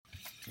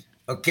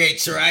Okay,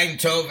 Tzarayim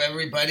Tov,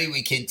 everybody.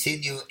 We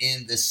continue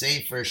in the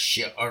Sefer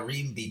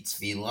She'arim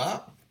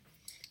B'Tefilah,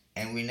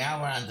 and we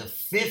now are on the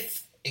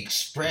fifth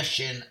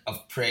expression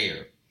of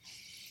prayer.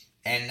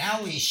 And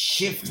now we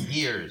shift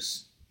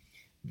gears.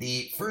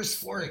 The first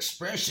four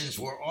expressions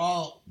were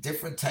all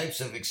different types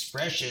of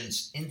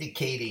expressions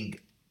indicating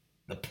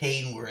the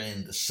pain we're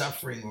in, the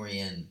suffering we're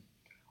in,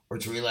 or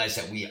to realize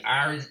that we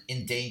are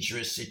in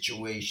dangerous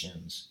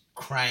situations,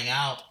 crying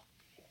out.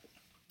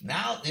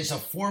 Now there's a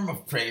form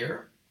of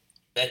prayer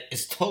that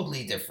is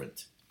totally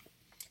different.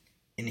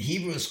 In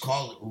Hebrew, it's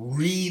called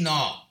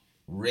Rina,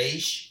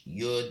 Resh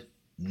Yud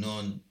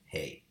Nun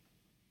Hey.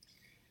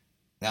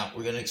 Now,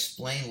 we're going to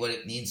explain what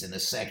it means in a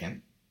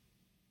second.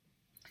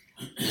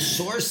 The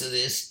source of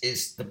this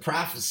is the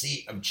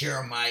prophecy of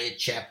Jeremiah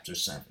chapter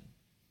 7,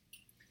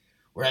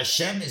 where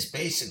Hashem is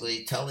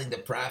basically telling the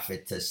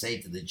prophet to say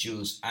to the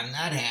Jews, I'm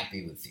not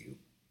happy with you.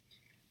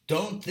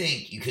 Don't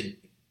think you could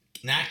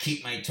not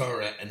keep my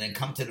Torah and then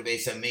come to the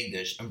Beis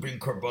HaMikdash and bring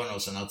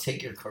korbanos, and I'll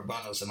take your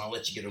korbanos and I'll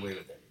let you get away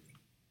with everything.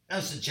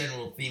 That's the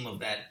general theme of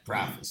that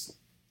prophecy.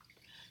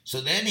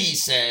 So then he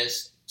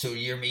says to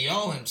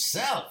Yirmiyahu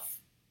himself,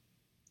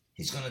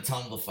 he's going to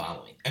tell him the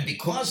following. And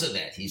because of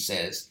that, he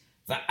says,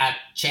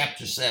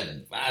 chapter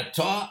 7,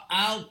 V'ata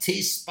al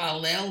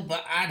tispalel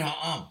ba'ad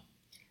ha'am.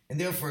 And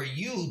therefore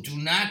you do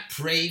not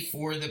pray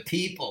for the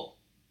people.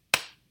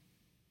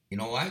 You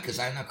know why? Because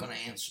I'm not going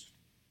to answer.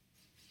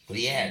 But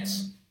he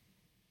adds,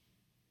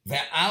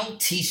 Ve'al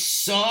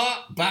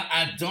tisa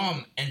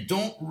ba'adam, and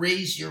don't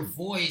raise your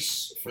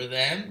voice for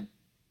them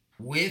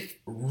with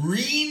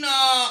Rina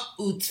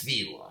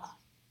uTfilah.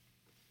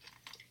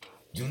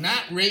 Do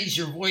not raise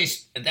your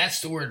voice.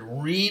 That's the word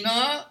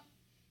Rina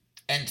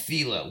and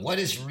Tefilah. What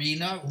is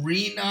Rina?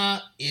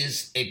 Rina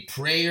is a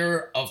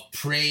prayer of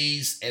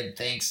praise and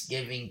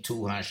thanksgiving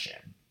to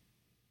Hashem.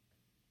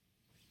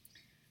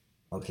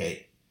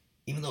 Okay,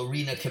 even though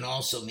Rina can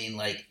also mean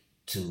like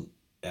to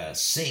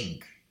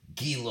sing,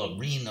 Gila,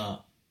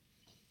 Rina,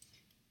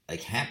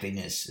 like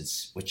happiness.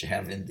 It's what you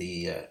have in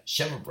the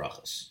Sheva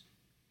Brachas.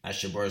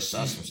 Asher bar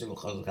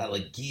sasam,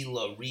 like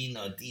Gila,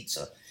 Rina,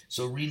 Ditza.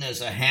 So Rina is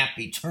a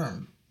happy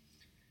term.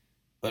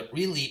 But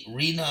really,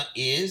 Rina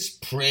is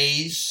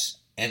praise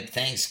and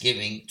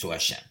thanksgiving to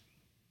Hashem.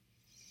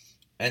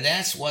 And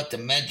that's what the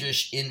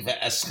Medrash in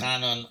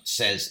V'Eschanon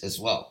says as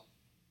well.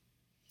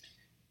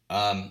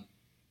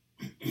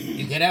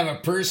 You could have a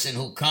person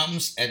who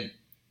comes and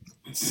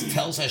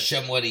tells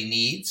Hashem what he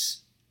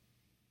needs,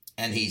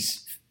 and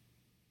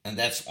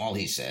that's all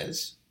he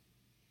says.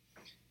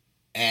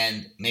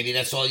 And maybe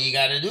that's all you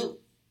got to do.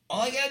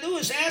 All I got to do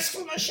is ask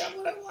from Hashem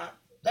what I want.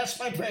 That's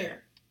my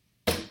prayer.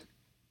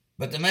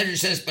 But the Medrash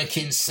says, but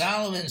King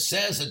Solomon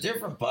says a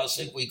different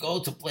pasuk. We go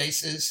to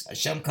places,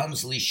 Hashem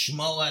comes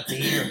lishmoa to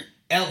hear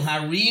El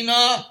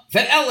Harina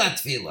ve'el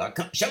Tefilah.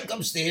 Hashem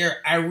comes to hear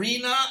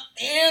Arina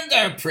and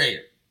our prayer.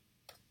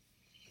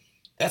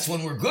 That's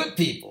when we're good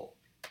people.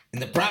 In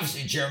the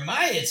prophecy of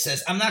Jeremiah, it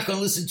says, I'm not going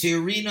to listen to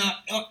your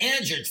Rina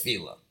and your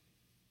Tefilah.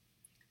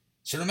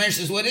 So the Medrash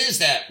says, what is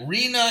that?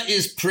 Rina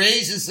is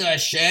praises to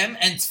Hashem,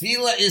 and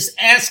Tefilah is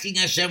asking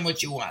Hashem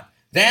what you want.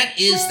 That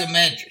is the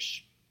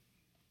Medrash.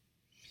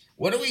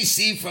 What do we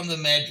see from the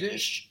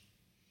Medrash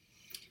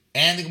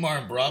and the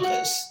Gemara in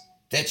Brachas?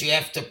 That you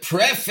have to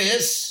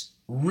preface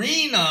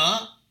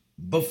Rina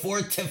before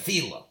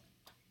Tefilah.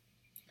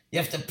 You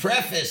have to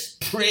preface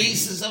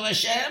praises of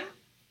Hashem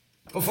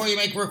before you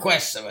make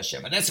requests of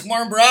Hashem. And that's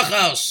Gemara in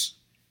Brachos.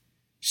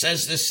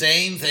 Says the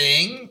same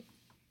thing.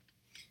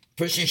 A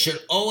person should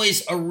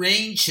always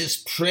arrange his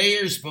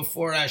prayers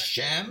before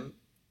Hashem,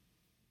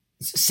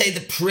 say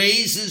the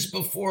praises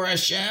before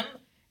Hashem,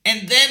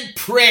 and then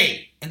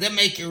pray, and then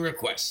make your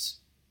requests.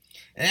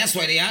 And that's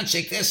why the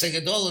Anshe Knesset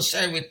Gadol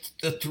started with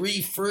the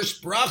three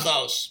first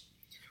brachos,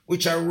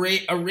 which are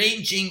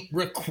arranging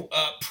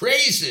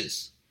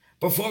praises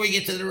before we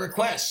get to the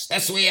requests.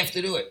 That's the way you have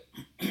to do it.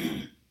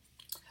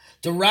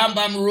 The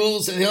Rambam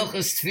rules in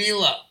Hilchos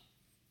Tefilah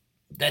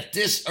that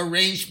this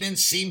arrangement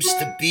seems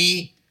to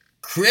be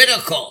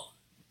critical.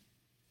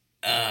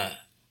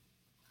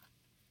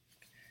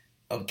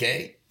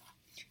 Okay?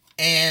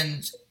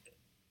 And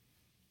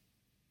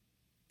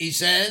he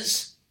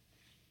says,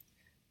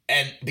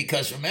 and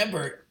because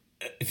remember,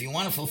 if you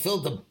want to fulfill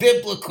the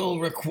biblical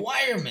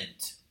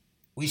requirement,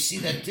 we see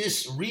that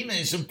this Rina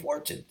is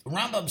important. The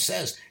Rambam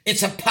says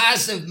it's a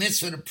positive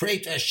mitzvah to pray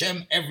to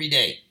Hashem every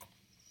day.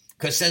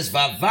 Because it says,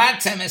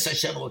 Vavatem es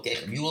Hashem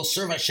Elokechem. You will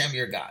serve Hashem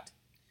your God.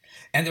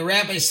 And the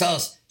rabbi tells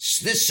us,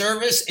 this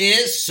service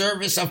is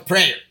service of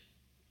prayer.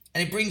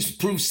 And he brings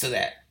proofs to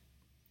that.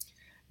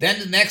 Then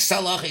the next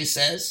halach he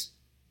says,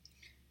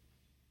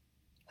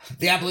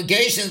 the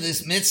obligation of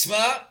this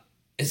mitzvah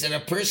is that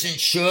a person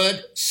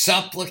should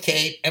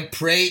supplicate and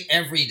pray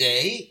every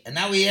day. And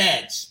now he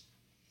adds,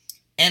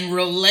 and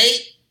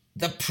relate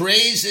the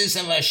praises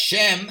of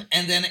Hashem,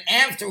 and then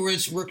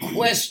afterwards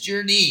request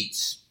your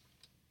needs.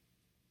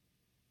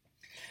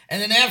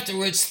 And then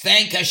afterwards,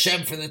 thank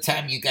Hashem for the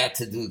time you got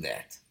to do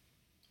that.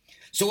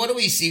 So what do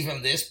we see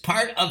from this?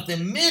 Part of the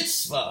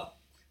mitzvah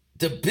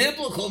The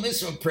biblical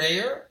mitzvah of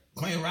prayer,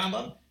 according to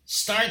Rambam,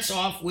 starts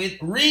off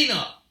with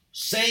Rina,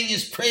 saying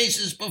his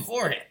praises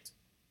beforehand.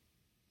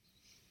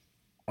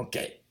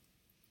 Okay.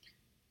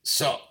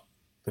 So,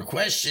 the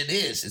question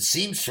is, it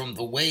seems from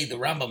the way the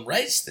Rambam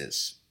writes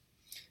this,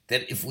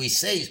 that if we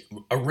say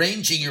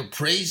arranging your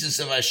praises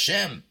of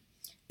Hashem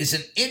is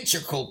an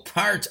integral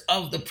part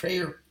of the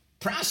prayer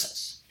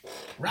process.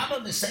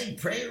 Rambam is saying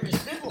prayer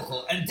is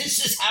biblical, and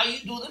this is how you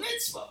do the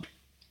mitzvah.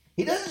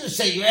 He doesn't just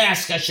say you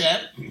ask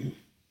Hashem.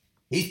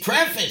 He's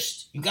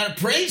prefaced. You got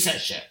to praise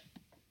Hashem.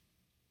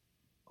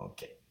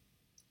 Okay.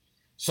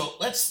 So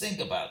let's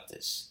think about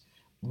this.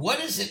 What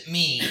does it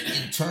mean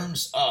in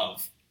terms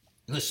of,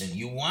 listen,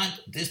 you want,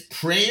 this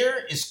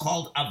prayer is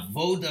called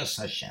avodas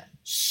Hashem,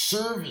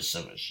 service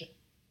of Hashem.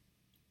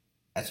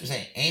 That's what we're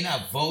saying. Ein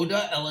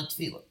avoda ela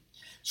tefilah.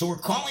 So we're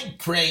calling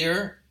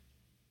prayer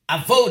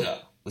avoda,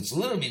 which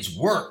literally means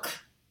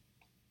work.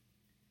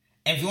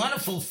 And if you want to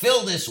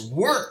fulfill this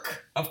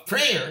work of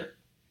prayer,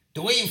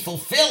 the way you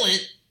fulfill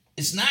it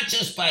is not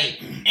just by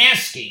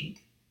asking,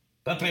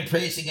 but by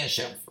praising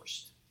Hashem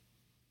first.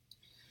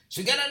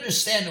 So you got to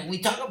understand, when we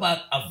talk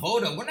about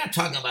avoda, we're not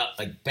talking about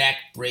like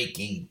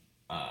back-breaking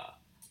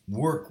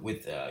work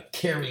with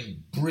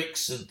carrying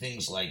bricks and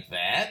things like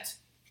that.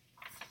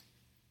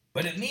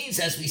 But it means,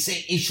 as we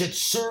say, you should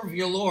serve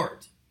your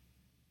Lord.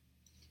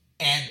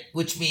 And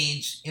which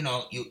means,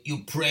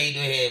 you pray to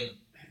Him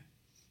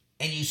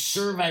and you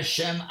serve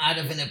Hashem out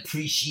of an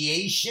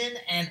appreciation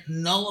and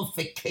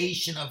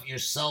nullification of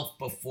yourself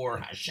before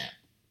Hashem.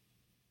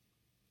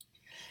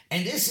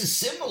 And this is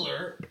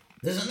similar.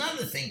 There's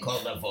another thing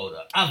called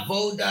avoda.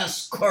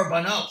 Avodas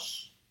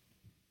korbanos.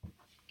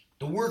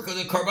 The work of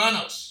the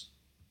korbanos.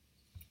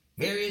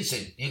 Very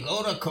easy. You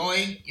go to a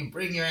Kohen, you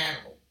bring your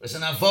animal. It's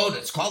an avoda.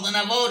 It's called an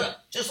avoda.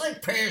 Just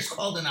like prayer is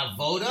called an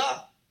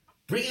avoda,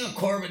 bringing a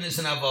korban is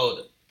an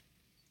avoda.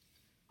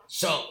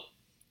 So,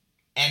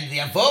 and the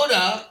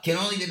avoda can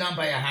only be done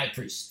by a high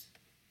priest.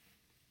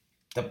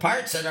 The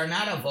parts that are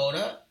not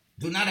avoda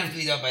do not have to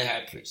be done by a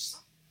high priest.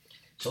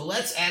 So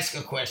let's ask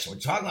a question. We're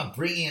talking about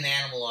bringing an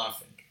animal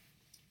offering.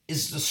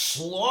 Is the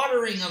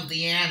slaughtering of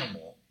the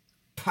animal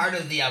part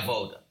of the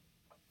avoda?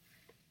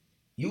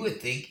 You would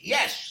think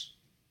yes,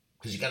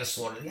 because you got to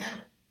slaughter the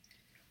animal.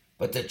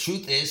 But the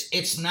truth is,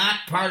 it's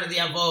not part of the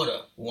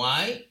avoda.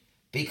 Why?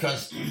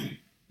 Because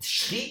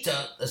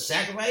shechita, the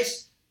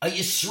sacrifice, a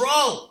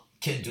Yisrael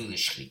can do the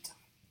shechita.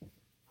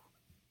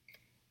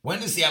 When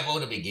does the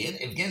avoda begin?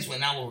 It begins when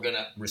now we're going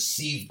to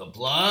receive the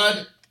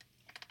blood,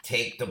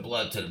 take the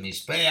blood to the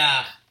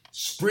mizbeach,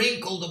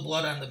 sprinkle the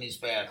blood on the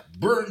mizbeach,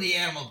 burn the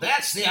animal.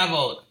 That's the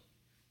avoda.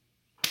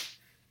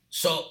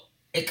 So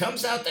it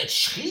comes out that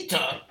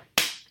shechita,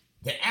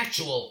 the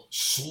actual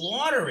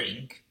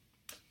slaughtering,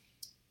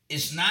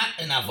 is not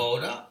an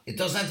avoda. It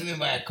doesn't have to be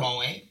by a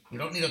Kohen. You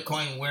don't need a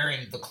Kohen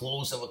wearing the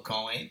clothes of a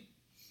Kohen.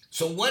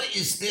 So what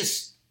is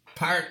this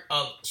part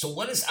of, so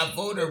what does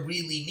avoda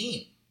really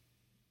mean?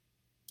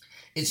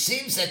 It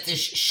seems that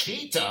this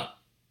shechita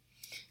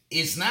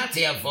is not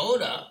the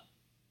avoda,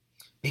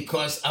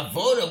 because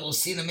avoda, we'll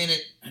see in a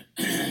minute,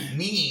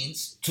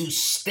 means to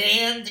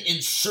stand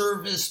in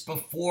service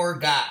before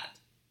God.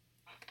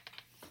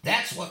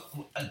 That's what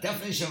a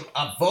definition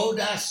of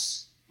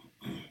avodas,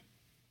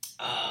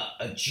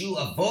 a Jew,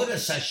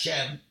 avodas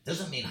Hashem,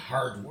 doesn't mean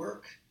hard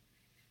work.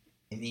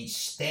 It means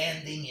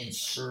standing in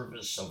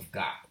service of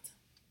God.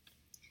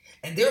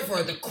 And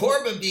therefore, the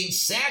korban being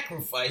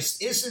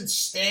sacrificed isn't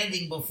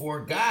standing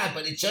before God,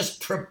 but it just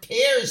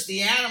prepares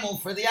the animal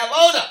for the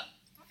avoda.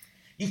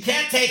 You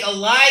can't take a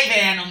live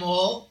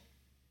animal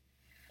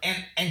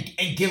and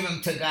give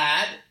him to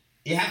God.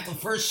 You have to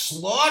first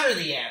slaughter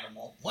the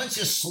animal. Once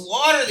you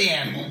slaughter the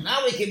animal,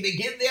 now we can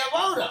begin the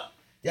avoda.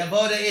 The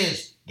avoda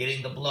is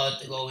getting the blood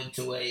to go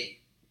into a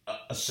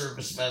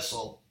service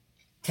vessel,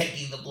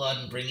 taking the blood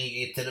and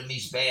bringing it to the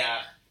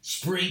mizbeach,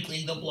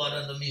 sprinkling the blood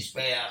on the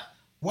mizbeach.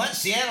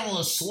 Once the animal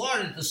is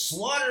slaughtered, the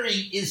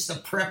slaughtering is the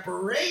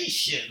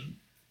preparation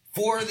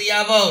for the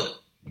avoda.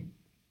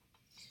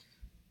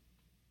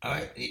 All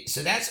right,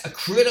 so that's a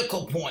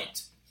critical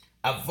point.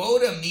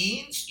 Avoda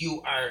means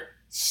you are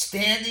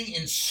standing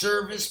in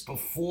service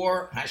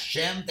before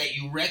Hashem that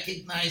you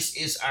recognize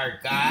is our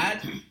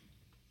God,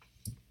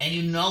 and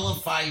you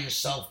nullify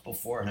yourself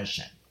before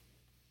Hashem.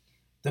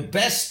 The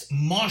best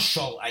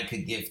mashal I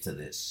could give to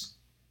this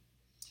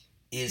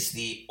is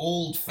the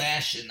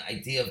old-fashioned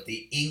idea of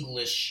the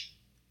English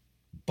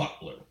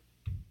butler,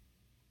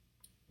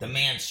 the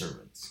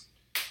manservants.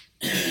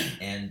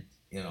 And,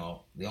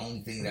 the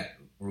only thing that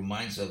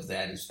reminds of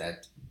that is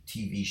that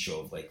TV show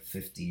of like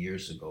 50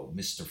 years ago,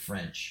 Mr.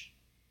 French,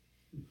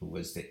 who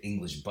was the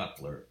English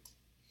butler.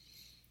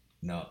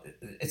 No,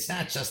 it's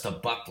not just a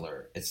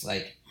butler. It's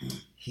like,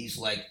 he's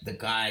like the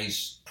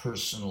guy's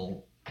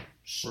personal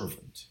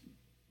servant.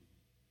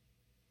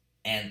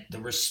 And the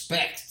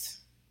respect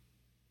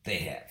they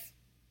have.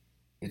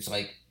 It's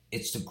like,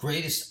 it's the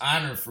greatest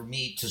honor for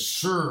me to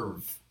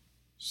serve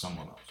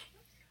someone else.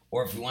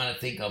 Or if you want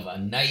to think of a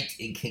knight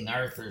in King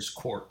Arthur's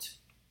court,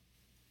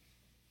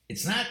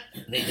 it's not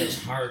that he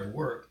does hard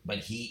work, but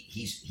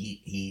he's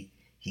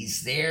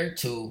there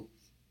to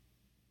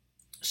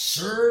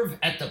serve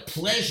at the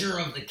pleasure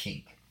of the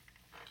king.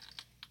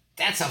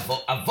 That's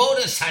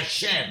avodas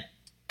Hashem,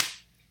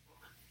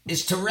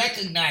 is to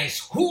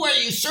recognize who are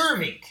you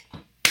serving.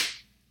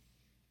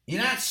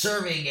 You're not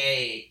serving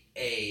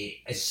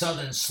a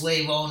southern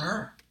slave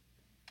owner.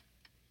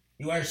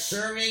 You are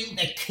serving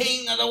the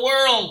king of the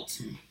world.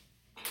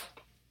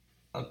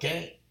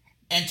 Okay?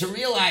 And to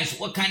realize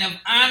what kind of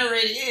honor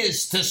it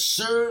is to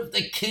serve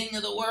the king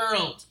of the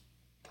world.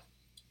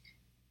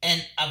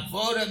 And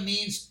avoda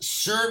means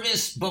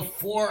service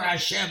before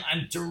Hashem.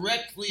 I'm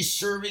directly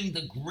serving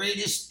the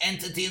greatest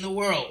entity in the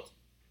world.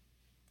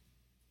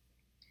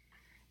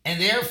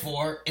 And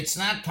therefore, it's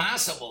not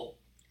possible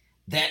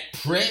that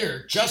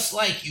prayer, just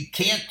like you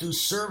can't do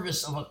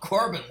service of a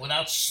korban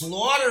without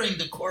slaughtering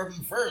the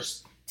korban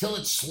first. Till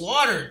it's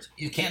slaughtered,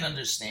 you can't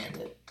understand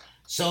it.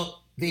 So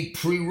the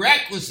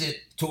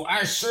prerequisite to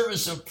our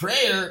service of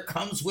prayer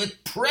comes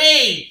with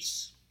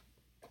praise.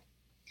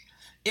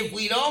 If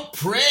we don't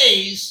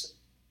praise,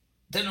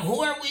 then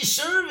who are we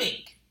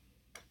serving?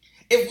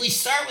 If we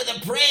start with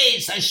a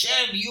praise,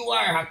 Hashem, you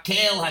are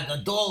Hakel,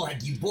 Hagadol,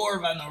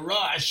 Hagibor,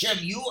 Vanara. Hashem,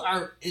 you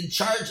are in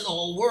charge of the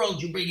whole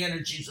world. You bring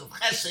energies of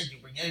Chesed, you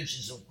bring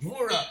energies of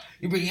Gvura,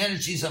 you bring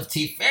energies of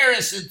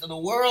Tiferes into the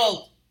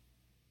world.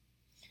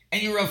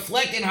 And you're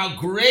reflecting how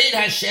great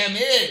Hashem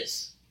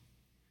is.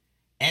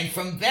 And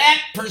from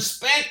that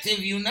perspective,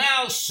 you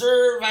now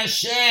serve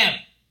Hashem.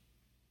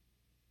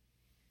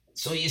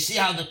 So you see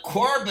how the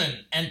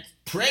korban and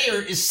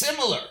prayer is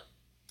similar.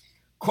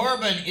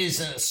 Korban is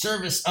a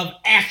service of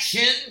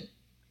action,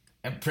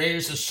 and prayer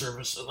is a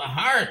service of the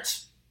heart.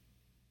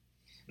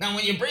 Now,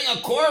 when you bring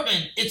a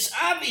korban, it's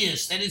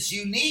obvious that it's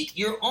unique.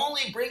 You're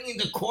only bringing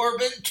the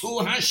korban to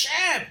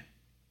Hashem.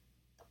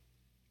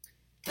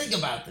 Think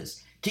about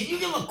this. Can you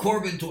give a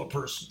korban to a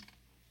person?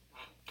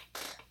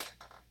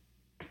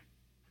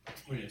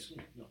 Oh, yes.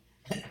 No.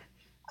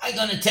 I'm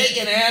going to take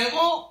an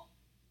animal,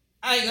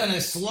 I'm going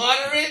to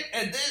slaughter it,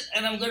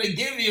 and I'm going to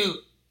give you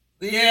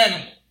the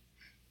animal.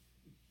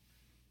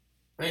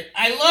 Right?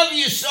 I love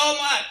you so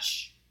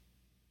much.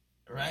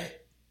 Right?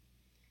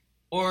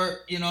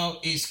 Or,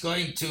 he's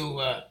going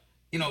to,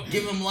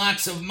 give him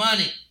lots of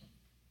money.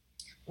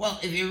 Well,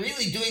 if you're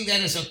really doing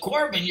that as a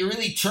korban, you're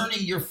really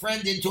turning your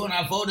friend into an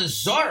avodah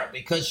zarah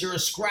because you're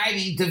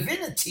ascribing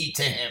divinity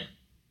to him.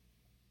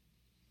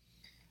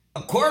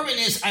 A korban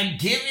is, I'm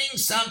giving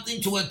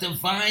something to a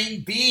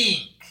divine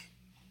being.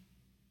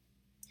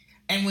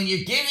 And when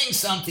you're giving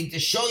something to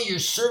show your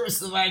service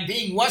to the divine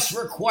being, what's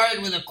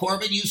required with a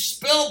korban? You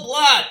spill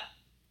blood.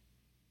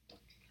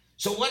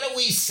 So what are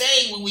we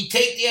saying when we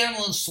take the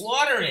animal and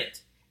slaughter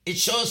it? It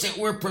shows that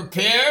we're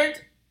prepared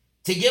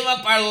to give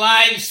up our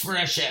lives for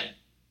Hashem.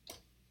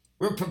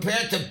 We're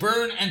prepared to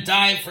burn and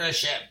die for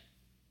Hashem.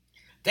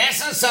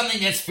 That's not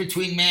something that's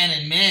between man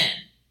and man.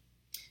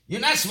 You're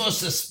not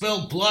supposed to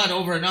spill blood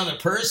over another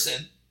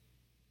person,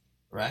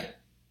 right?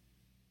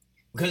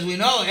 Because we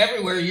know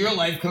everywhere your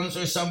life comes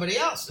for somebody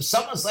else. If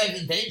someone's life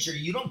in danger,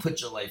 you don't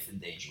put your life in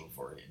danger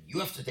before him.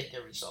 You have to take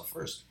care of yourself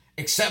first,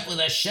 except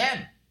with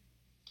Hashem.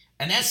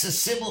 And that's the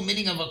simple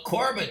meaning of a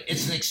korban.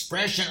 It's an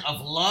expression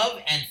of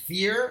love and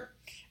fear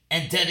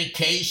and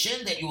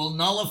dedication that you will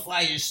nullify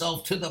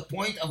yourself to the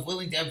point of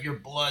willing to have your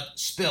blood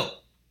spilled.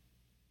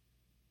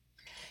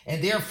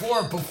 And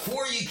therefore,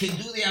 before you can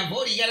do the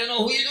avodah, you got to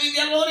know who you're doing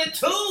the avodah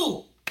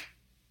to.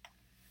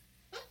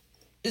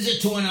 Is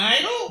it to an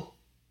idol?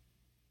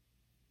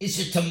 Is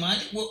it to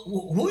money?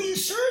 Who are you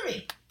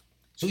serving?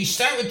 So we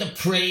start with the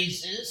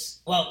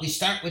praises. Well, we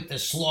start with the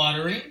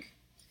slaughtering.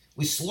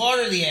 We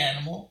slaughter the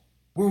animal.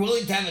 We're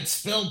willing to have it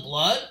spill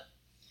blood.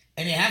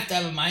 And you have to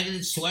have in mind that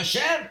it's to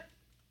Hashem.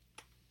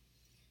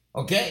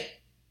 Okay?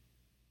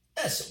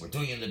 That's what we're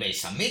doing in the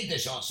Beis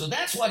Hamikdash. So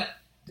that's what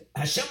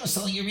Hashem was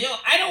telling you.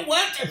 I don't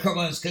want their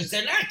korbanos because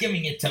they're not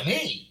giving it to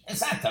me.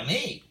 It's not to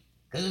me.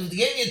 Because if they're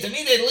giving it to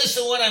me, they'd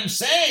listen to what I'm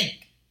saying.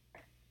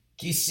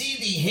 You see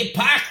the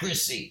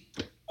hypocrisy.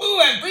 Ooh,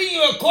 I'm bringing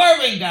you a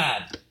korban,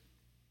 God.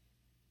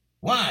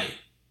 Why?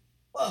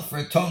 Well, for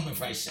atonement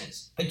for my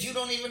sins. But you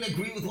don't even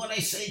agree with what I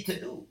say to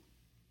do.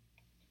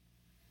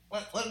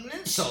 What an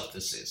insult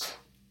this is.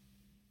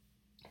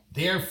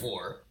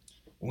 Therefore,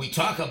 when we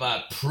talk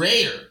about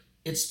prayer,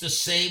 it's the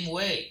same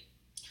way.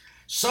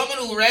 Someone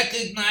who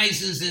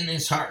recognizes in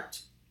his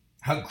heart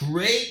how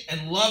great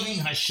and loving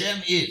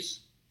Hashem is,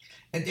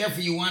 and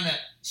therefore you want to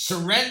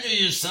surrender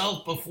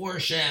yourself before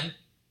Hashem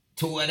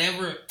to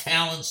whatever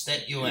talents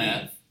that you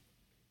have,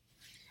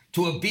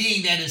 to a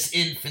being that is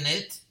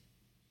infinite,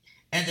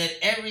 and that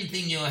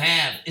everything you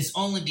have is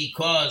only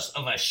because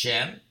of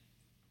Hashem.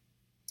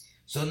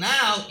 So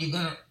now you're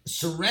going to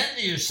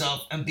surrender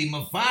yourself and be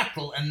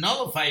mevatel and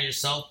nullify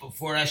yourself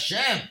before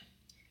Hashem.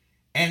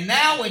 And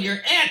now when you're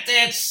at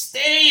that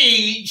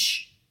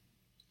stage,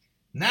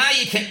 now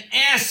you can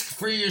ask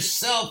for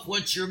yourself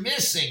what you're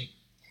missing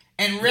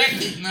and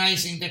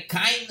recognizing the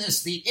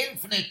kindness, the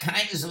infinite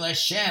kindness of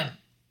Hashem,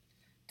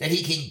 that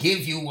he can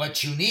give you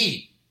what you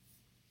need.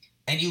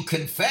 And you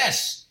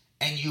confess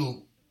and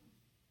you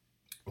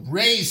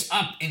raise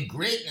up in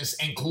greatness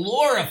and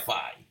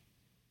glorify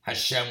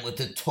Hashem with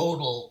the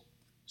total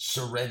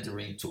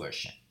surrendering to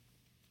Hashem.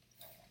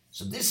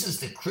 So this is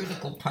the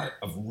critical part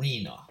of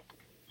Rina.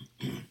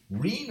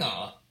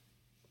 Rina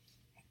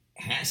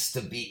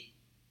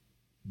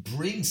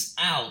brings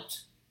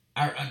out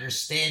our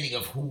understanding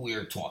of who we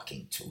are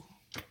talking to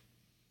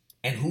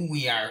and who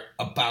we are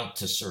about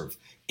to serve.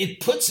 It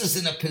puts us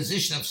in a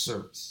position of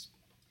service.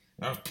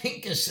 Now,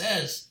 Pinka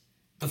says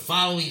the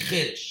following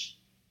Chiddush.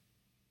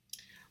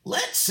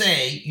 Let's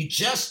say you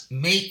just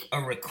make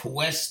a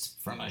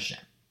request from Hashem.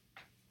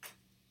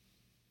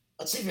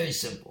 Let's say very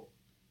simple.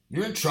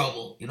 You're in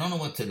trouble. You don't know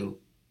what to do.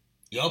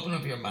 You open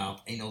up your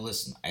mouth and you know,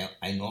 listen,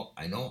 I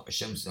know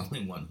Hashem's the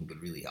only one who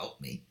could really help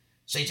me.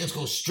 So you just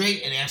go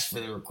straight and ask for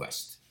the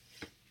request.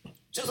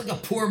 Just like a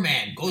poor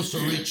man goes to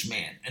a rich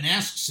man and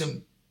asks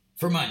him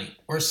for money.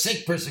 Or a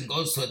sick person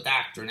goes to a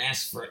doctor and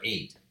asks for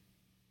aid.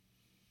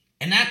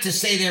 And not to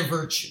say their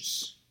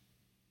virtues.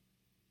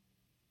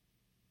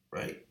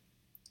 Right?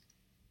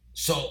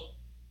 So,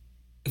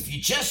 if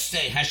you just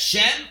say,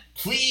 Hashem,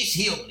 please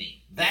heal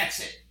me. That's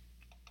it.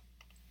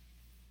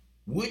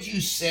 Would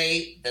you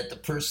say that the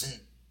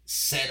person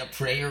said a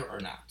prayer or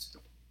not?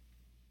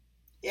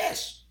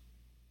 Yes.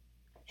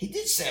 He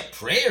did say a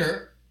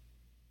prayer,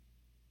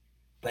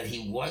 but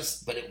it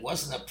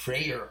wasn't a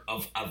prayer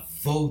of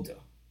avoda,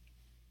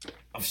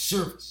 of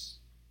service.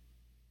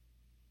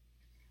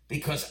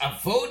 Because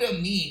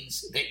avoda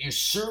means that you're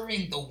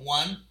serving the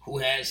one who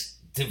has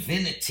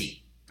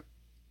divinity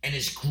and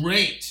is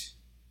great.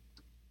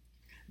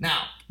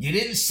 Now, you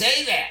didn't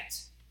say that.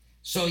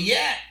 So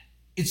yeah,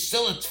 it's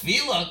still a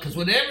tefilah, because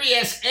whenever he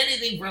asks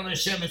anything from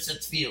Hashem, it's a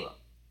tefilah.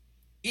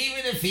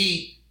 Even if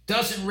he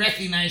doesn't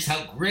recognize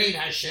how great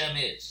Hashem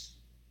is.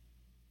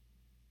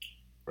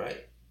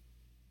 Right?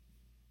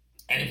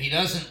 And if he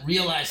doesn't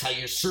realize how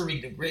you're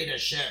serving the great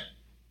Hashem.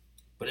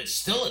 But it's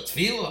still a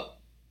tefilah.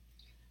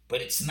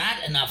 But it's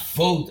not an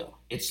avoda.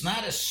 It's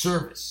not a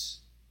service.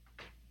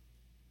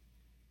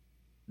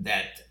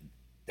 That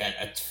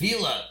a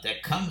tefilah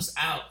that comes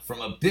out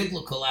from a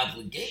biblical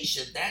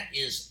obligation, that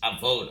is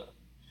avoda.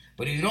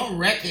 But if you don't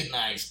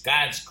recognize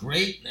God's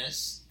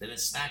greatness, then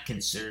it's not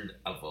considered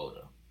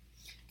avoda.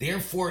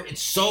 Therefore,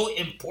 it's so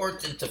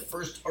important to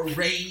first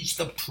arrange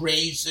the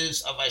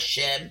praises of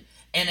Hashem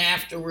and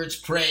afterwards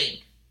praying.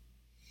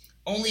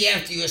 Only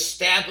after you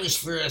establish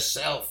for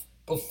yourself,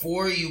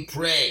 before you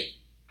pray,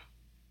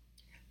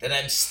 that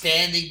I'm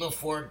standing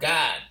before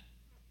God,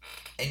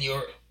 and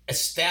you're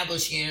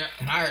establishing in your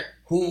heart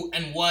who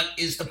and what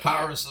is the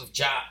powers of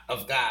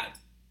God.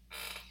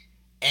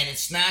 And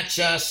it's not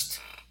just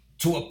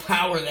to a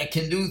power that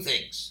can do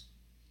things,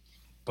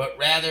 but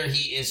rather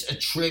he is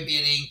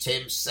attributing to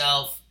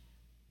himself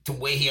the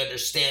way he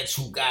understands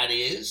who God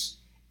is,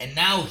 and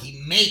now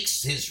he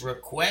makes his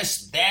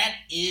request. That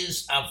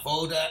is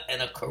avoda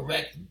and a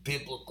correct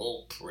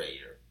biblical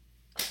prayer.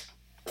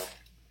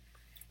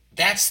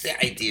 That's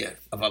the idea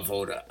of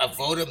avoda.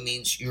 Avoda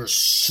means you're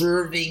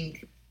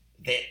serving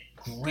the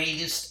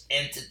greatest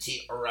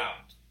entity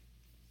around.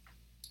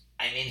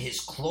 I'm in his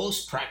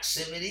close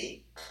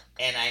proximity,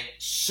 and I'm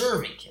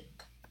serving him.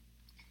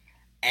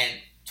 And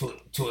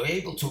to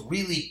able to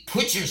really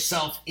put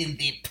yourself in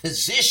the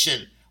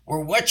position where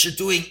what you're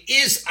doing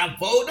is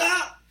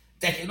avoda,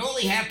 that can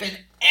only happen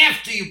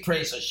after you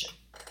praise Hashem.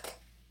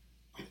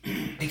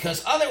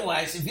 Because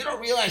otherwise, if you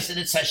don't realize that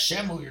it's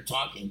Hashem who you're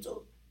talking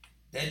to,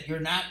 then you're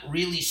not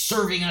really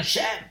serving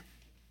Hashem.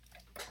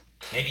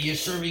 Maybe you're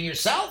serving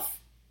yourself.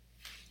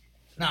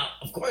 Now,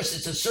 of course,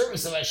 it's a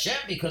service of Hashem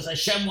because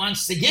Hashem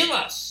wants to give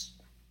us.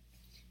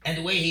 And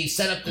the way he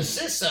set up the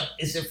system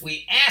is if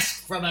we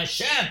ask from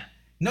Hashem,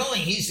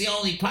 knowing he's the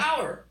only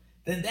power,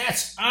 then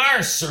that's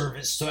our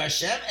service to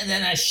Hashem. And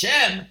then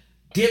Hashem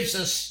gives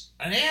us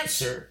an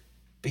answer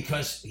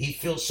because he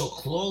feels so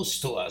close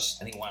to us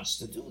and he wants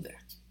to do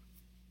that.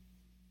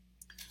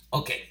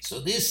 Okay, so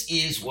this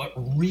is what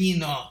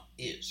Rina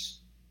is.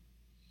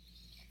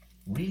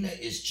 Rina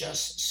is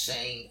just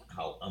saying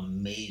how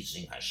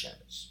amazing Hashem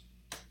is.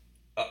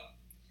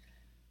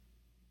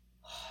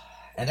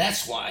 And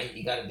that's why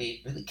you got to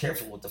be really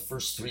careful with the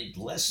first three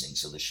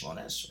blessings of the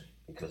Shemona Esrei,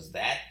 because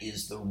that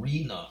is the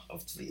Rina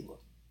of Tefilah.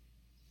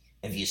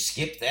 If you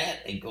skip that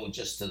and go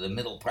just to the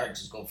middle part,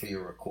 just go for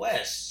your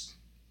requests,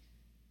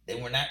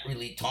 then we're not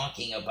really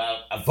talking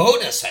about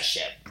avodas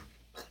Hashem.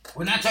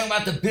 We're not talking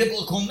about the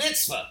biblical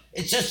mitzvah.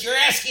 It's just you're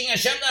asking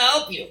Hashem to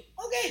help you.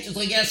 Okay, just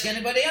like you ask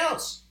anybody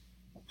else.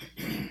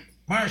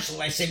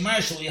 Marshall, I say,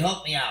 Marshall, will you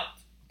help me out?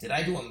 Did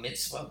I do a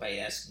mitzvah by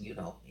asking you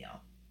to help me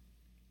out?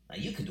 Now,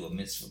 you could do a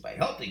mitzvah by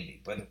helping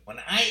me, but when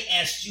I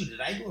asked you,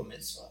 did I do a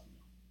mitzvah?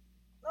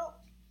 No.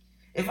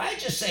 If I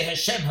just say,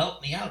 Hashem,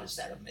 help me out, is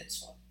that a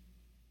mitzvah?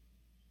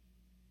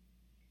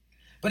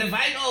 But if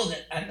I know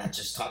that I'm not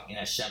just talking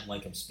to Hashem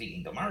like I'm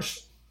speaking to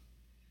Marshall,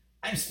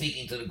 I'm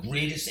speaking to the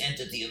greatest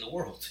entity in the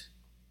world.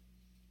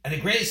 And the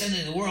greatest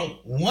entity in the world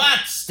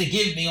wants to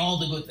give me all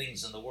the good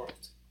things in the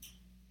world.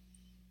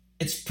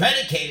 It's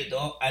predicated,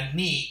 though, on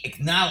me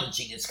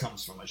acknowledging it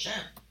comes from Hashem.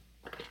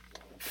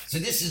 So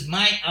this is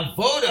my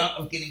avoda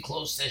of getting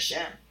close to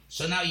Hashem.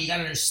 So now you got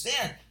to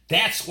understand,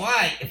 that's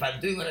why if I'm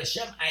doing with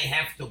Hashem, I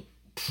have to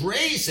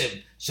praise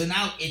Him. So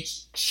now it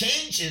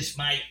changes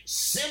my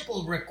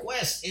simple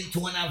request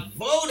into an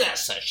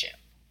avodas Hashem.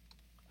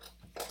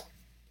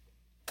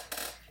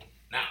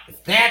 Now,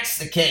 if that's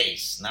the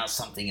case, now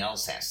something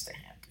else has to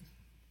happen.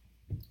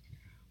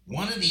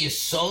 One of the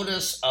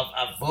yesodas of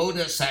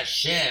avodas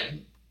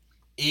Hashem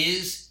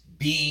is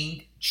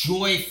being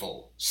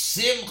joyful,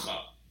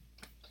 simcha.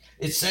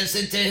 It says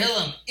in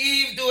Tehillim,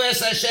 Ivdu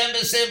es Hashem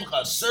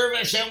b'simcha, serve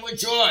Hashem with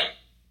joy.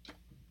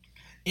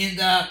 In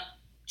the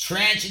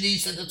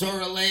tragedies that the Torah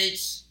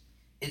relates,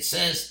 it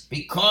says,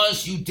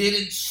 because you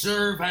didn't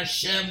serve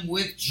Hashem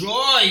with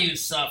joy, you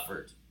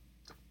suffered.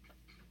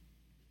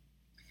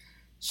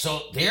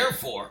 So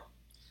therefore,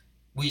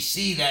 we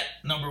see that,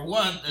 number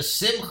one, the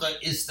simcha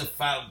is the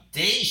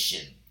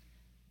foundation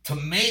to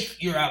make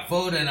your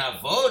avoda an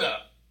avoda.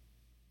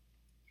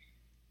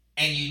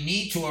 And you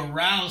need to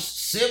arouse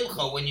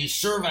simcha when you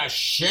serve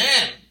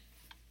Hashem.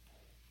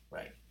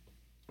 Right?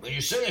 When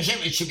you serve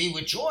Hashem, it should be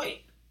with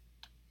joy.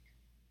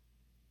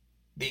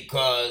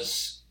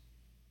 Because,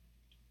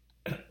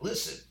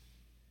 listen,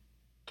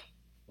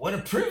 what a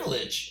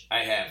privilege I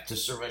have to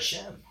serve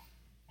Hashem.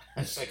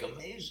 It's like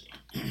amazing.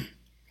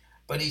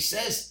 But he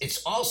says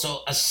it's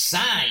also a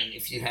sign,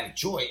 if you have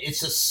joy,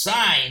 it's a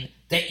sign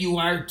that you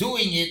are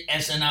doing it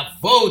as an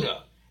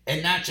avoda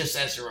and not just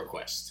as a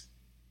request.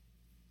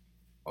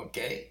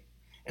 Okay?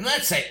 And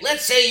let's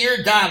say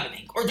you're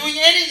davening or doing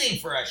anything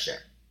for Hashem,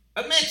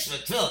 a mitzvah,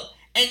 tefillah,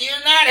 and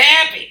you're not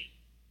happy.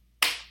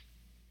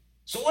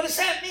 So what does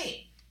that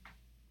mean?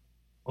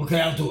 Okay,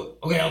 I'll do it.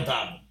 Okay, I'll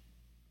daven.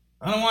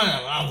 I don't want to,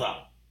 I'll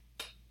daven.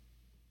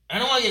 I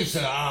don't want to give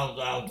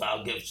tzedakah,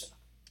 I'll give tzedakah.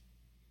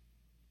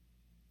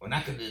 We're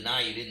not going to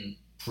deny you didn't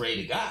pray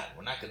to God.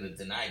 We're not going to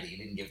deny that you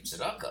didn't give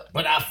tzedakah.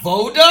 But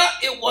avoda,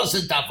 it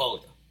wasn't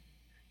avoda.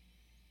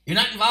 You're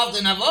not involved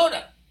in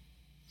avoda.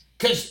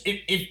 Because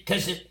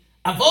if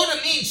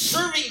avoda means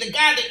serving the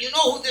God that you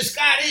know who this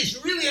God is,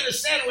 you really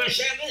understand who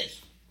Hashem is.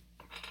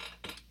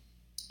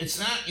 It's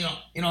not,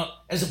 you know,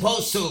 as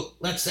opposed to,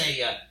 let's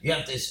say, you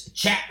have these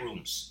chat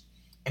rooms,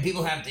 and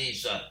people have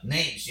these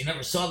names. You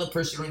never saw the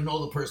person, you don't even know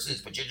who the person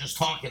is, but you're just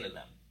talking to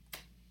them,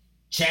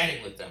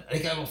 chatting with them. They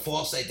have a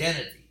false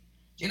identity.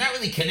 You're not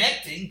really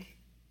connecting.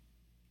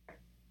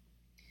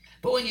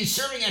 But when you're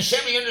serving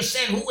Hashem, you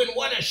understand who and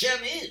what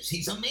Hashem is.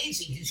 He's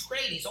amazing. He's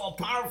great. He's all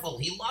powerful.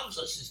 He loves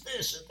us. He's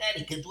this and that.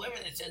 He can do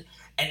everything.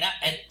 And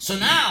so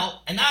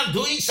now I'm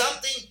doing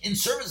something in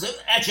service of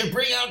that should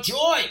bring out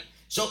joy.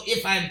 So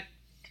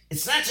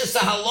it's not just a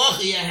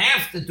halacha, you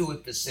have to do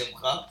it to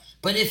simcha.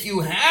 But if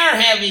you are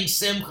having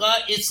simcha,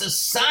 it's a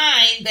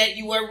sign that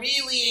you are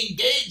really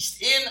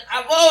engaged in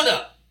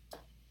avoda.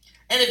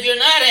 And if you're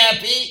not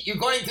happy, you're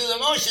going through the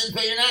motions,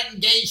 but you're not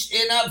engaged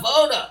in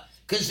avoda.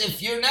 Because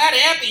if you're not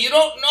happy, you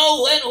don't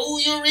know who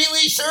you're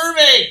really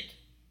serving.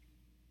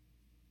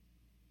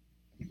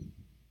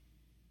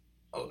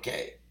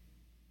 Okay.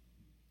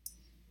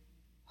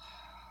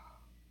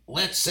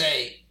 Let's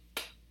say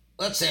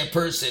a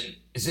person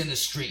is in the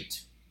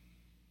street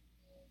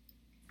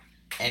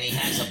and he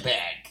has a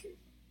bag.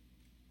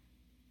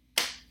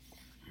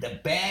 The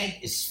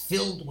bag is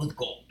filled with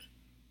gold.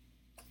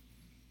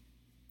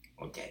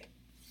 Okay.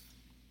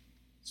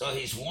 So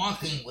he's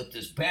walking with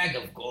this bag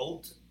of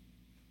gold,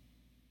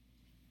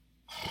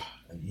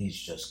 and he's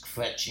just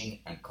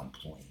fetching and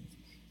complaining.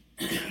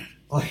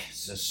 Oh,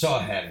 it's just so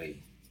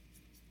heavy.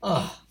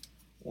 Oh,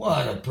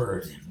 what a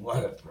burden,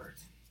 what a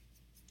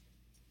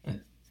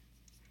burden.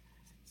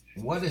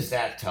 What does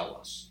that tell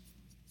us?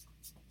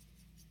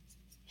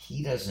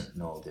 He doesn't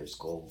know there's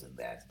gold in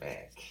that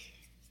bag.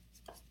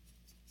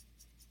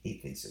 He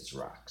thinks it's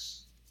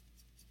rocks.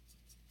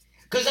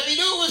 Because if he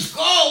knew it was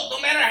gold, no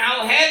matter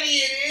how heavy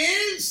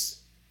it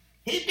is,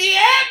 he'd be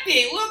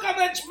happy. Look how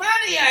much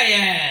money I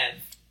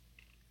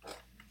have.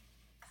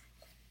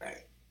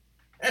 Right.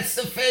 That's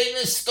the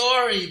famous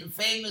story, the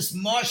famous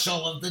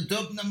marshal of the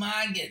Dubna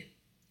Maggid.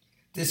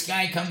 This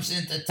guy comes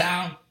into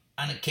town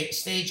on a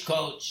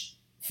stagecoach,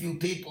 a few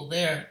people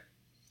there,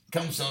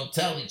 comes to the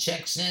hotel, he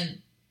checks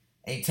in,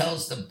 and he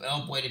tells the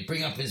bellboy to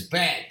bring up his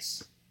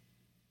bags.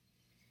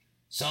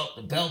 So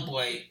the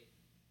bellboy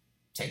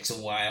takes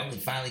a while. He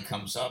finally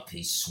comes up.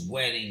 He's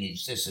sweating. He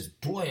just says,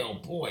 boy, oh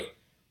boy,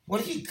 what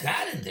have you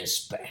got in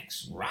this bag?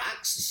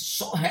 Rocks? This is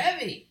so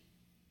heavy.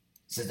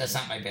 He said, that's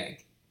not my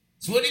bag.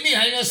 So what do you mean?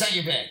 How do you know it's not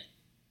your bag?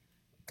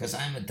 Because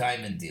I'm a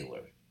diamond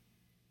dealer.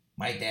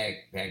 My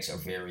bags are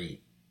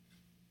very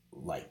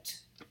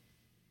light.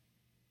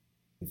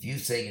 If you're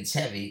saying it's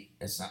heavy,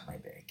 that's not my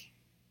bag.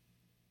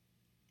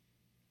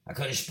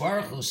 HaKadosh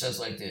Baruch Hu says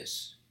like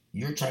this,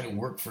 you're trying to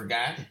work for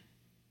God.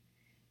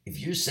 If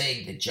you're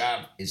saying the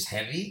job is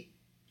heavy,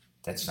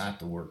 that's not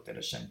the work that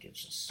Hashem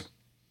gives us.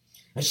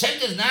 Hashem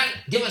does not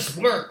give us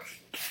work,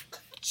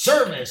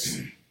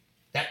 service,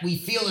 that we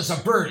feel is a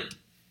burden.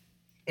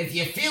 If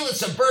you feel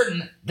it's a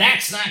burden,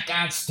 that's not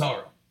God's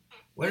Torah.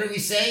 What do we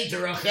say?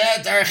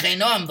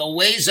 The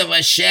ways of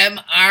Hashem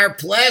are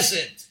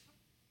pleasant.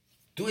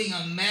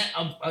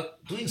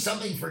 doing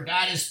something for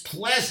God is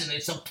pleasant.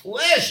 It's a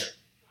pleasure.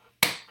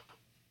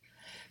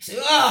 Say,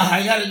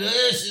 I got to do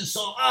this. And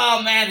so,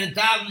 man, the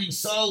davening's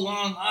so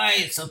long.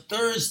 It's a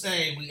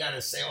Thursday. We got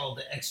to say all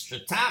the extra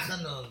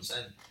tachanuns.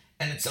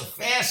 And it's a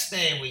fast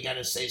day. We got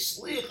to say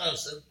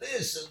slichas and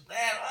this and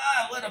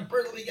that. What a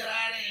burden we got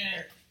out of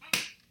here.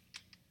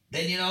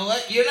 Then you know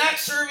what? You're not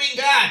serving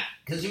God.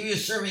 Because if you were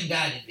serving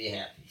God, you'd be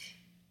happy.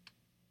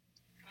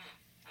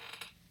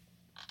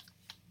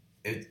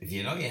 If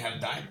you know you have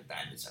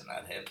diamonds are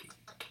not heavy.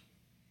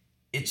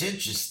 It's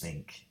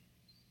interesting.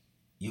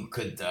 You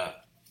could,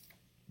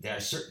 there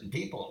are certain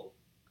people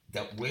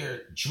that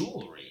wear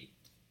jewelry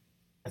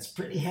that's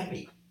pretty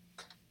heavy.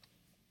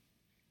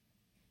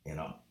 You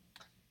know?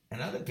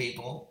 And other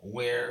people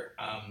wear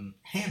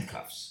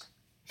handcuffs.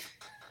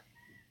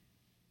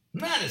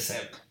 Not as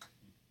heavy.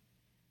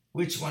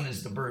 Which one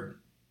is the burden?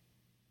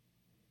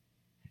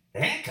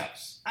 The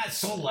handcuffs. It's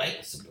so light,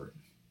 it's a burden.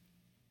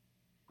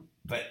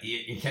 But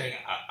you're carrying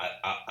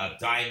a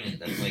diamond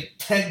that's like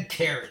 10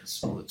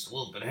 carats. Oh, it's a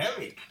little bit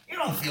heavy. You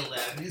don't feel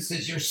that. This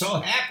is you're so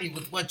happy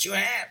with what you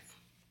have.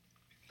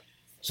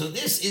 So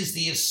this is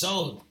the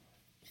yesod.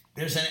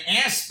 There's an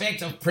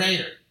aspect of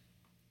prayer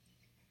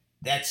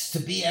that's to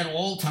be at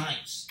all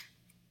times.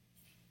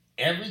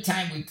 Every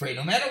time we pray,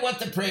 no matter what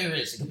the prayer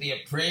is, it could be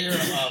a prayer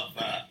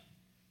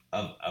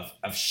of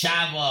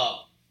shava.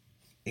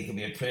 It could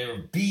be a prayer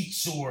of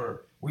bitzur,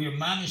 where your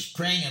mom is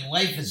praying and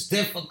life is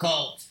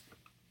difficult.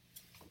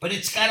 But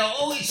it's got to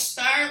always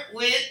start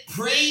with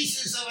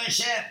praises of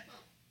Hashem.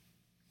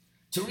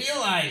 To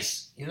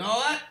realize, you know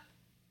what?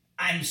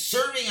 I'm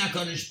serving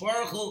HaKadosh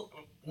Baruch Hu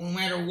no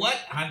matter what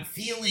I'm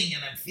feeling,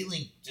 and I'm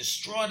feeling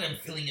distraught, I'm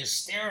feeling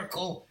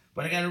hysterical,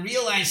 but I got to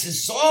realize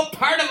this is all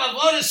part of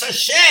Avodas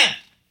Hashem.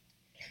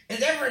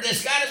 And therefore,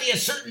 there's got to be a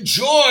certain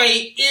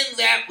joy in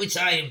that which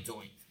I am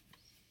doing.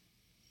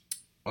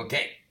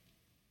 Okay?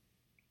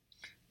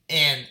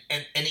 And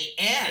he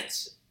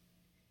adds,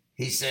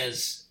 he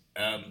says,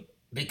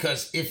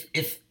 because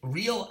if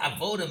real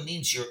avoda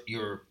means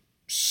you're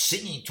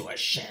singing to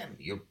Hashem,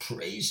 you're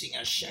praising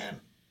Hashem,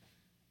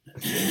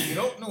 if you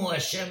don't know who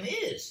Hashem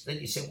is, then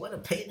you say, what a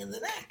pain in the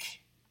neck.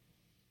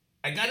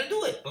 I got to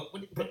do it. But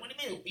what do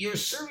you mean? You're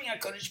serving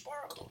HaKadosh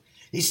Baruch Hu.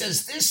 He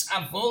says this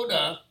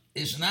avoda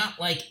is not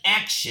like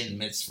action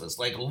mitzvahs,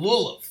 like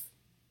lulav.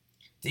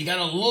 You got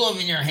a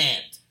lulav in your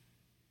hand.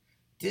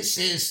 This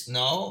is an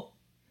avoda.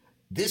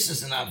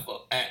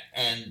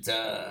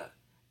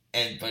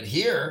 But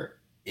here,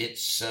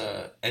 it's,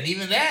 and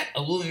even that,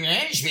 a lulav in your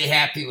hand, you should be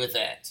happy with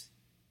that.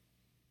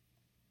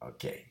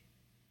 Okay.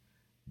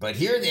 But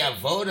here the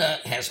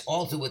avoda has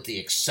all to do with the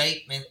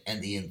excitement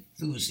and the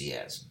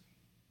enthusiasm.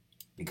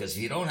 Because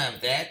if you don't have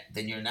that,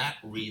 then you're not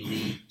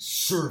really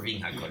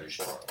serving HaKadosh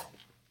Baruch Hu.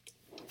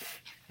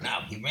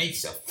 Now, he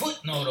makes a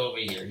footnote over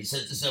here. He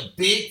says this is a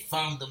big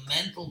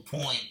fundamental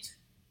point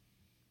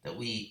that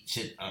we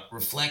should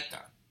reflect on.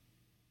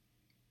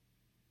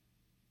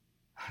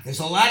 There's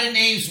a lot of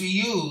names we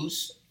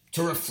use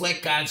to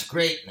reflect God's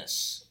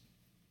greatness,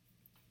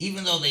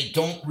 even though they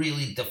don't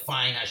really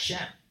define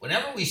Hashem.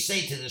 Whatever we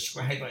say to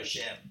describe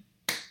Hashem,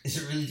 is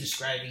it really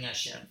describing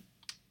Hashem?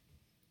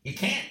 You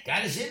can't.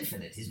 God is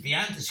infinite. He's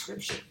beyond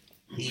description.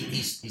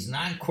 He's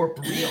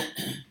non-corporeal.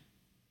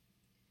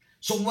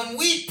 So when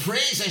we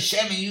praise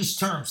Hashem and use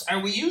terms, are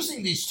we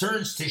using these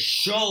terms to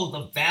show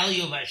the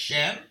value of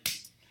Hashem?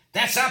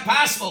 That's not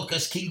possible,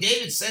 because King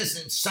David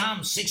says in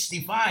Psalm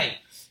 65,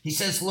 he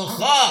says,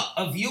 L'cha,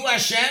 of you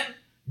Hashem,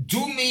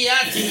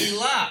 dumiyat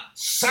tehilah.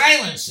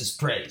 Silence is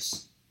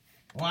praise.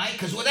 Why?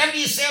 Because whatever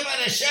you say about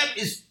Hashem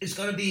is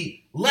going to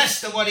be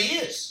less than what he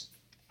is.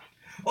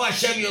 Oh,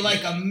 Hashem, you're like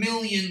 $1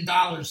 million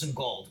in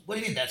gold. What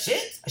do you mean? That's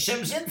it?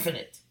 Hashem's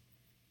infinite.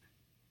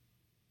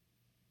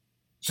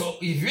 So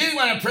if you really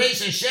want to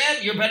praise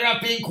Hashem, you're better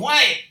off being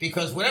quiet,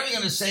 because whatever you're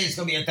going to say is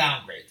going to be a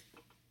downgrade.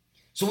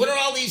 So what are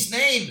all these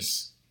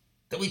names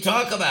that we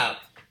talk about?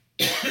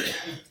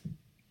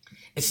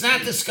 It's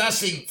not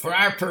discussing, for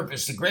our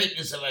purpose, the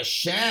greatness of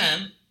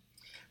Hashem,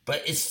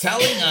 but it's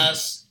telling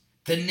us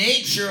the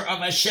nature of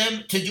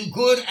Hashem to do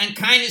good and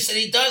kindness that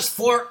he does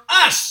for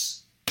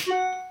us.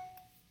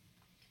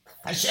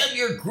 Hashem,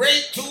 you're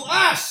great to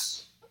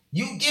us.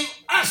 You give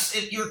us,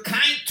 if you're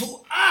kind to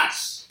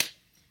us.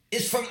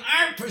 It's from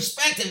our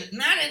perspective,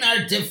 not in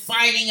our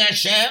defining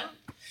Hashem,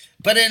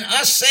 but in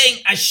us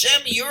saying,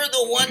 Hashem, you're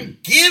the one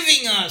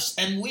giving us,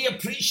 and we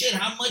appreciate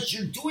how much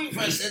you're doing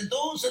for us. And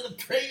those are the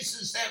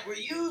praises that we're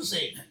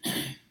using.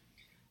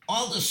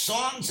 All the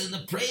songs and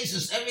the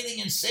praises, everything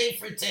in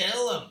Sefer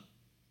Tehillim.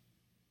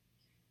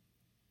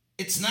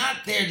 It's not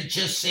there to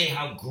just say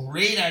how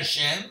great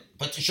Hashem,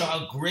 but to show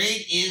how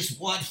great is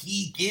what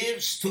he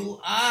gives to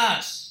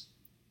us.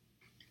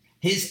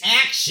 His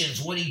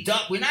actions, what he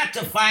does. We're not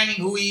defining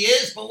who he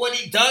is, but what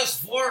he does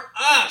for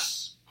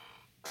us.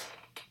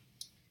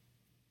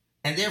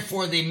 And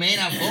therefore, the main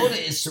avoda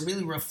is to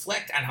really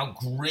reflect on how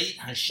great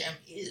Hashem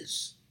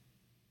is.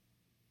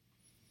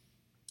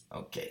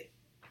 Okay.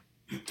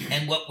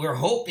 And what we're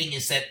hoping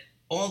is that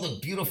all the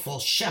beautiful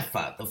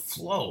shefa, the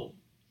flow,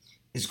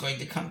 is going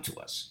to come to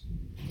us.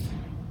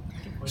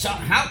 So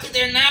how could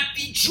there not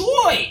be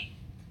joy?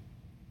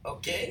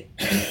 Okay?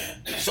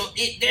 So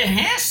there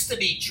has to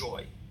be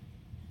joy.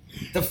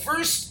 The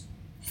first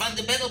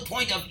fundamental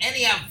point of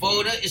any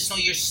avoda is so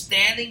you're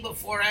standing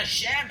before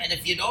Hashem. And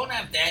if you don't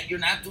have that, you're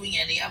not doing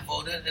any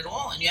avoda at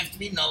all. And you have to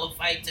be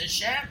nullified to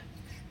Hashem.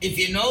 If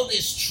you know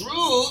this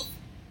truth,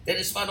 that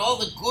it's about all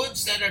the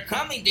goods that are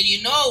coming, then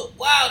you know,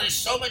 wow, there's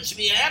so much to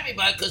be happy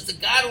about because the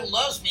God who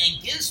loves me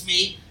and gives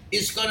me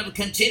is going to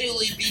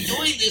continually be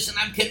doing this, and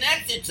I'm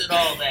connected to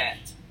all that.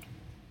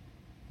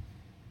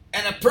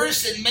 And a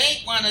person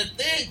may want to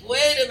think,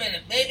 wait a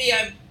minute, maybe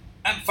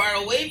I'm far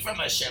away from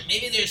Hashem.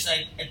 Maybe there's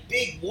a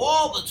big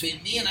wall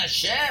between me and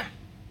Hashem.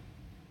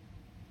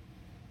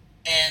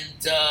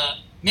 And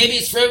maybe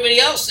it's for everybody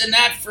else and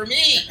not for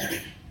me.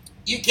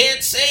 You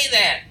can't say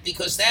that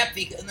because in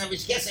other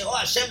words, you can't say, oh,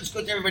 Hashem is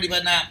good to everybody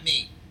but not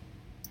me.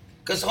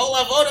 Because the whole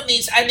avoda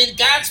means I'm in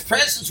God's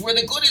presence where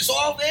the good is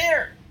all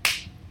there.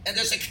 And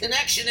there's a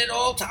connection at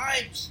all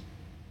times.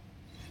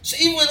 So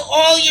even with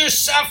all your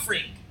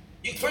suffering,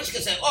 you first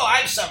can say, oh,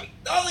 I'm suffering.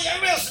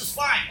 Everybody else is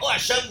fine. Oh,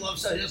 Hashem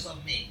loves us, he doesn't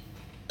love me.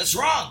 That's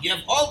wrong. You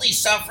have all these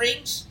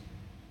sufferings.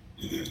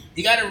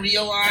 You got to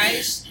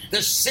realize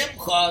the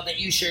simcha that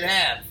you should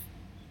have.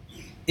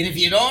 And if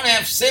you don't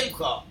have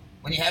simcha,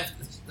 when you have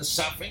the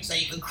sufferings, now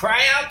you can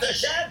cry out to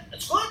Hashem.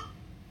 That's good.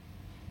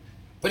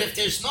 But if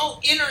there's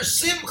no inner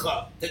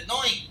simcha, that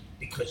knowing,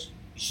 because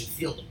you should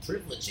feel the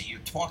privilege that you're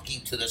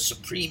talking to the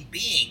Supreme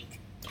Being,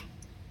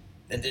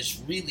 then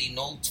there's really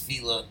no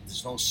Tefilah,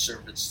 there's no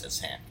service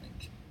that's happening.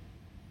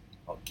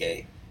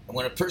 Okay? And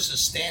when a person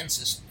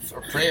stands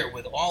for prayer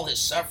with all his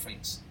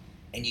sufferings,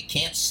 and you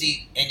can't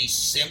see any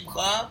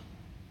simcha,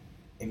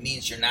 it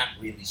means you're not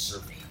really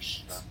serving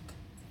Hashem.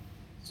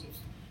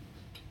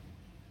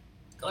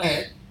 Go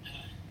ahead.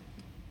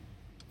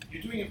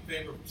 You're doing a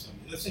favor for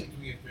somebody. Let's say I'm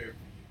doing a favor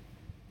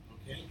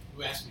for you. Okay?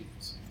 You ask me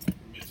for something,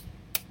 for mitzvah.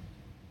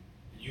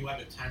 And you have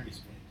a time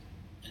restraint.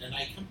 And then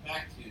I come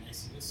back to you and I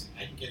say, listen,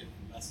 I can get it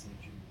for less than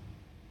what you want.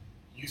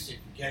 You say,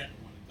 forget it,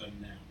 I want it done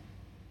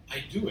now.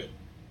 I do it,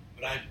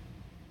 but I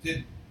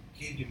gave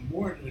you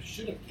more than I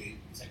should have gave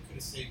because I could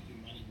have saved you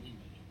money, me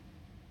money.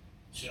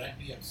 Should I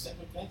be upset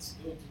with that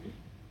still to me?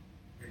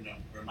 Or no?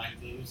 Or am I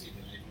losing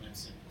and I don't have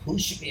sympathy? Who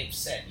should be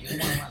upset? You the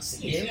one who wants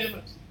to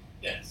give?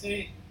 Yeah,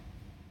 say,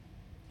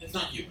 it's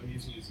not you, I'm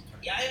using you as a term.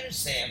 Yeah, I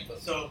understand.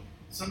 But so,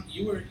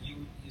 you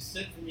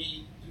said for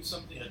me, do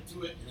something, I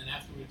do it, and then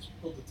afterwards you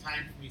pulled the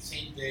time for me,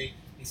 same day,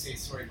 you say,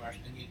 sorry, Marsh,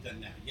 I need it done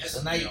now. Yes,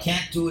 so now you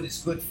can't do it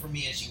as good for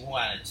me as you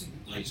wanted to.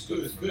 No, it's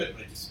good, but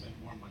I just spent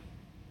more money.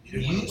 You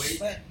didn't You want to wait?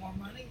 spent more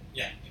money?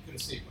 Yeah, I could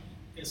have saved money.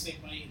 I could have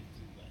saved money and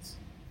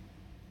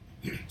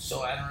do less.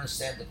 So I don't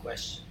understand the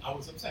question. I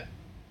was upset.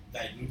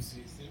 Did I lose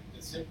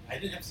this? I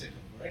didn't have to say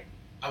that, correct?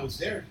 I was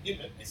there to give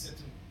it. I said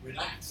to him,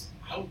 relax.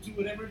 I will do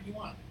whatever you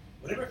want.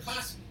 Whatever it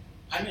costs me,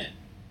 I'm in.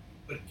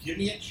 But give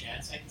me a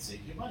chance, I can save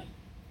you money.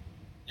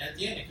 And at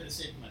the end, I could have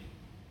saved money.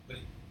 But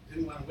he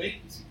didn't want to wait,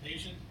 he was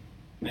impatient.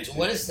 So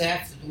what does that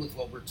have to do with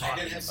what we're talking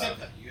I didn't have about?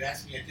 simcha. You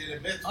asked me, I did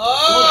a mitzvah.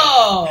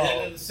 Oh! And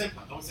I did a simcha.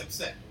 I was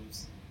upset.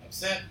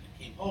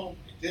 I came home,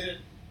 I did it,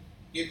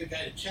 gave the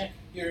guy the check.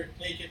 Here,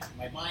 take it. In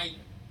my mind,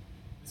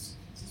 this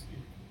is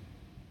beautiful.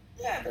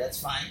 Yeah, but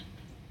that's fine.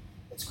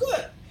 That's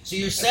good. So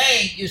you're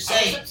saying, I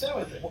was upset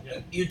with it. Yeah.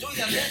 you're doing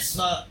a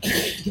mitzvah,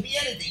 it could be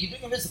anything. You're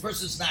doing a mitzvah, the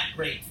person's not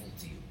grateful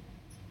to you.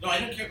 No, I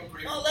don't care about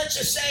grateful. No, let's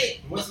just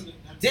say, It wasn't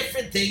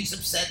different things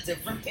upset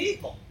different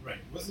people. right.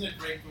 Wasn't it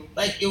grateful?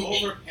 Like you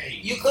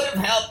overpaid. You could have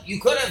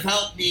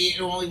helped me.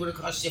 It only would have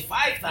cost you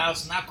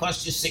 $5,000, not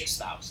cost you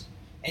 $6,000.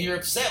 And you're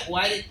upset.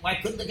 Why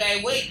couldn't the guy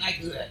wait? And I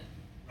could do that.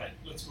 Right.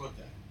 Let's go with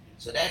that.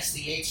 So that's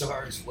the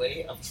HR's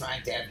way of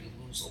trying to have you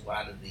lose a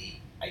lot of the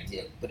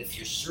idea. But if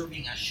you're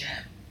serving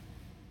Hashem,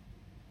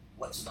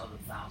 what's another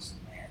 1,000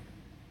 matter?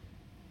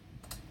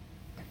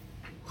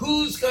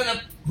 Who's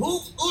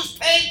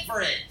paying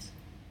for it?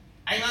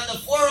 I'm on the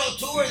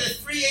 402 or the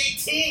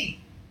 318.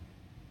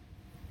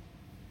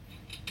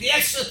 The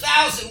extra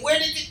 1,000, where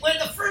did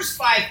the first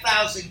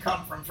 5,000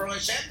 come from? From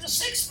Hashem? The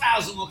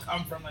 6,000 will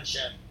come from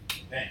Hashem.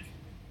 Bank.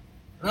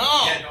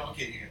 No. Yeah, no,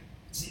 okay, yeah.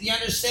 See, you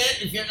understand?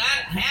 If you're not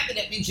happy,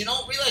 that means you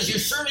don't realize you're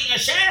serving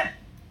Hashem.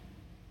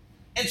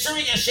 And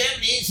serving Hashem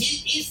means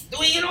he's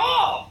doing it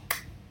all.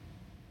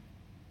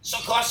 So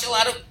it costs you a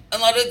lot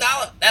of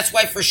dollars. That's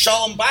why for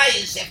Shalom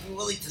Bayis, you have to be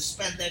willing to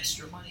spend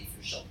extra money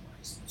for Shalom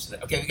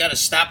Bayis. Okay, we got to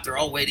stop. They're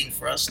all waiting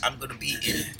for us. I'm going to be in